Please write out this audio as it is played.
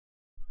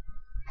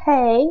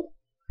Hey,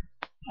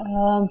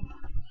 um,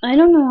 I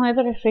don't know why,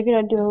 but I figured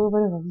I'd do a little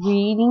bit of a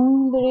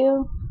reading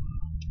video.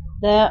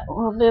 That a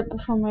little bit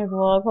before my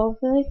vlog,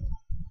 hopefully.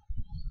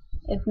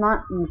 If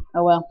not,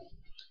 oh well.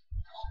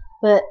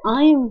 But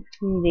I'm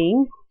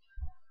reading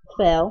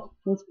Fell.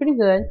 It's pretty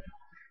good.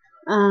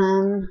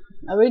 I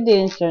already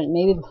did start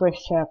maybe the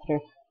first chapter,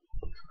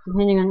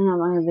 depending on how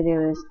long the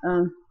video is.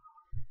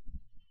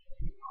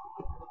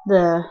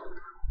 The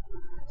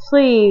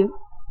sleeve,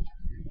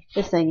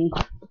 this thingy,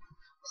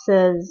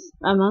 says,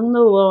 among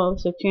the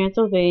wolves of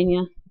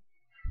Transylvania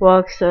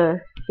walks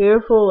a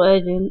fearful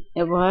legend,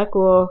 a black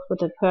wolf with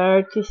the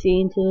power to see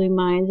into the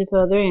minds of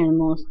other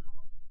animals.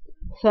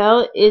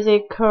 Fell is a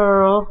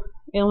Carl,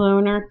 a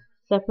loner,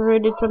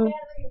 separated from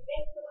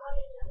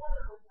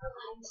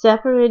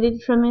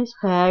his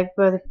pack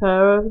by the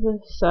power of the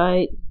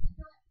sight,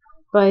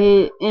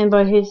 by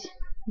his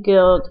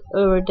guilt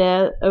over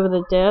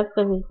the death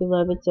of his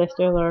beloved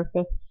sister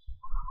Larka.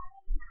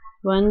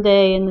 One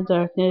day in the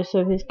darkness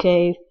of his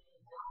cave,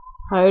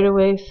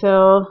 hideaway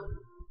Fell.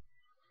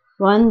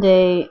 One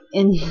day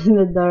in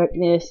the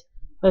darkness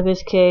of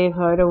his cave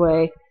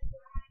hideaway,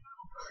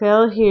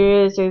 Fell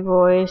hears a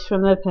voice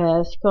from the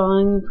past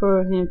calling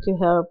for him to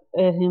help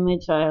him a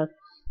child,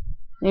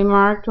 a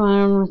marked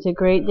one with a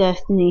great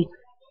destiny.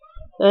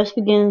 Thus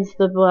begins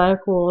the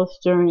Black Wolf's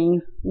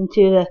journey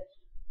into the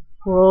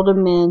world of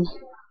men.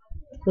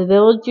 The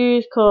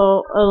villagers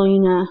call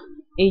Alina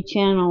a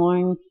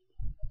channeling.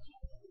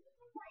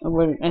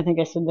 I think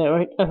I said that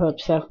right. I hope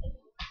so.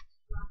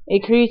 A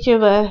creature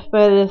left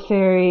by the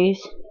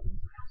fairies,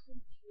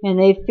 and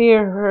they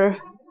fear her.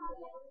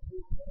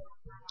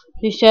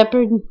 The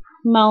shepherd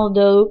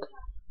Maldoke,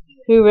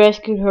 who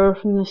rescued her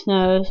from the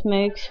snows,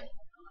 makes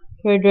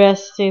her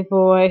dress as a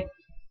boy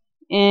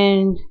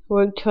and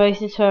work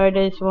twice as hard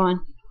as one.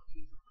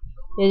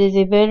 It is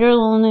a bitter,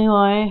 lonely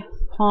life,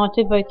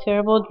 haunted by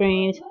terrible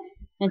dreams,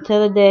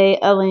 until the day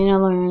Elena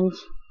learns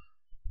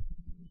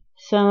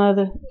some of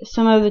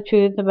the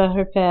truth about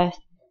her past.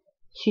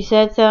 She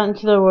sets out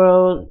into the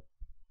world,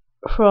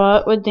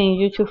 fraught with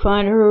danger, to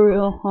find her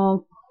real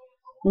home,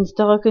 and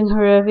stalking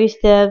her every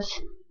steps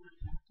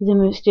is a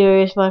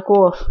mysterious black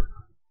wolf.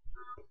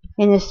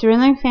 In this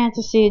thrilling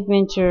fantasy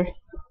adventure,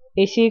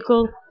 a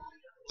sequel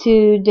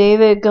to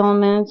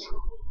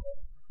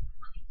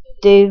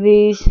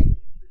Davies'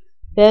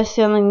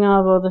 best-selling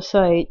novel, The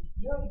Sight,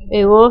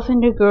 a wolf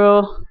and a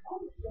girl,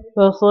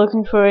 both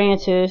looking for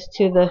answers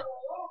to the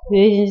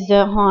visions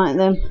that haunt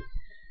them,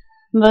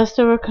 must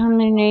overcome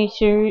their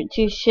nature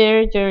to share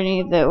a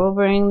journey that will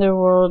bring their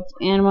worlds,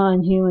 animal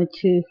and human,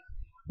 to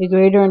a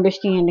greater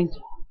understanding.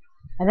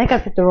 I think I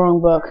picked the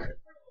wrong book,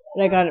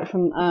 but I got it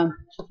from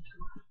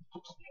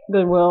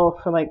Goodwill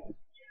for like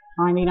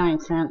 99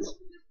 cents.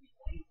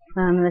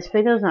 This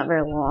video is not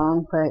very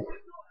long, but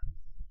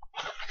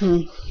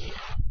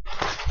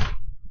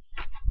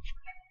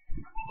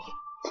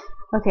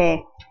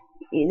okay.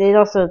 They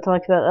also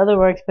talked about other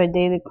works by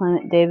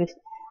Clement, Davies,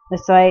 The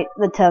Sight,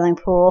 The Telling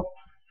Pool,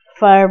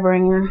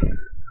 Firebringer,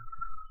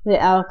 The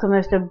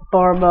Alchemist of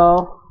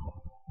Barbo.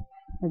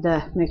 I had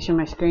to make sure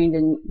my screen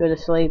didn't go to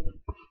sleep.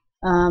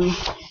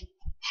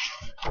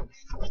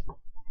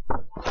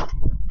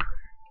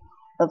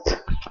 Oops,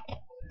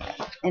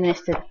 I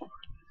missed it.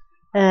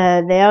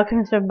 The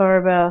Alchemist of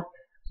Barbo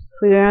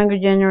for your younger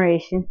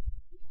generation.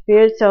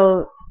 Spirit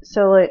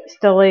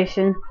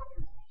Stellation,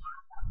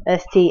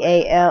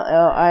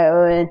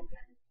 Stallion.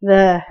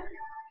 The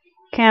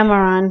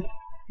Cameron,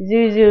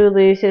 Zuzu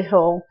Leaves His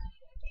Hole.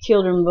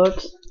 Children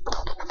books.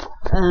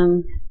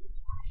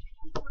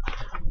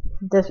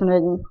 This one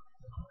didn't.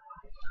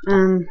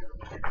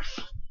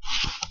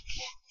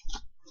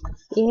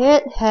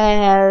 It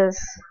has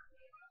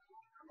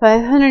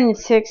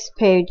 506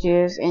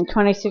 pages and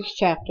 26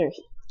 chapters.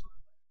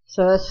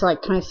 So that's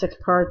like 26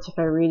 parts if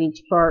I read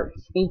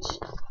each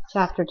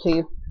chapter to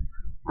you.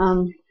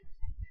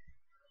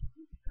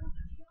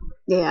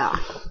 Yeah.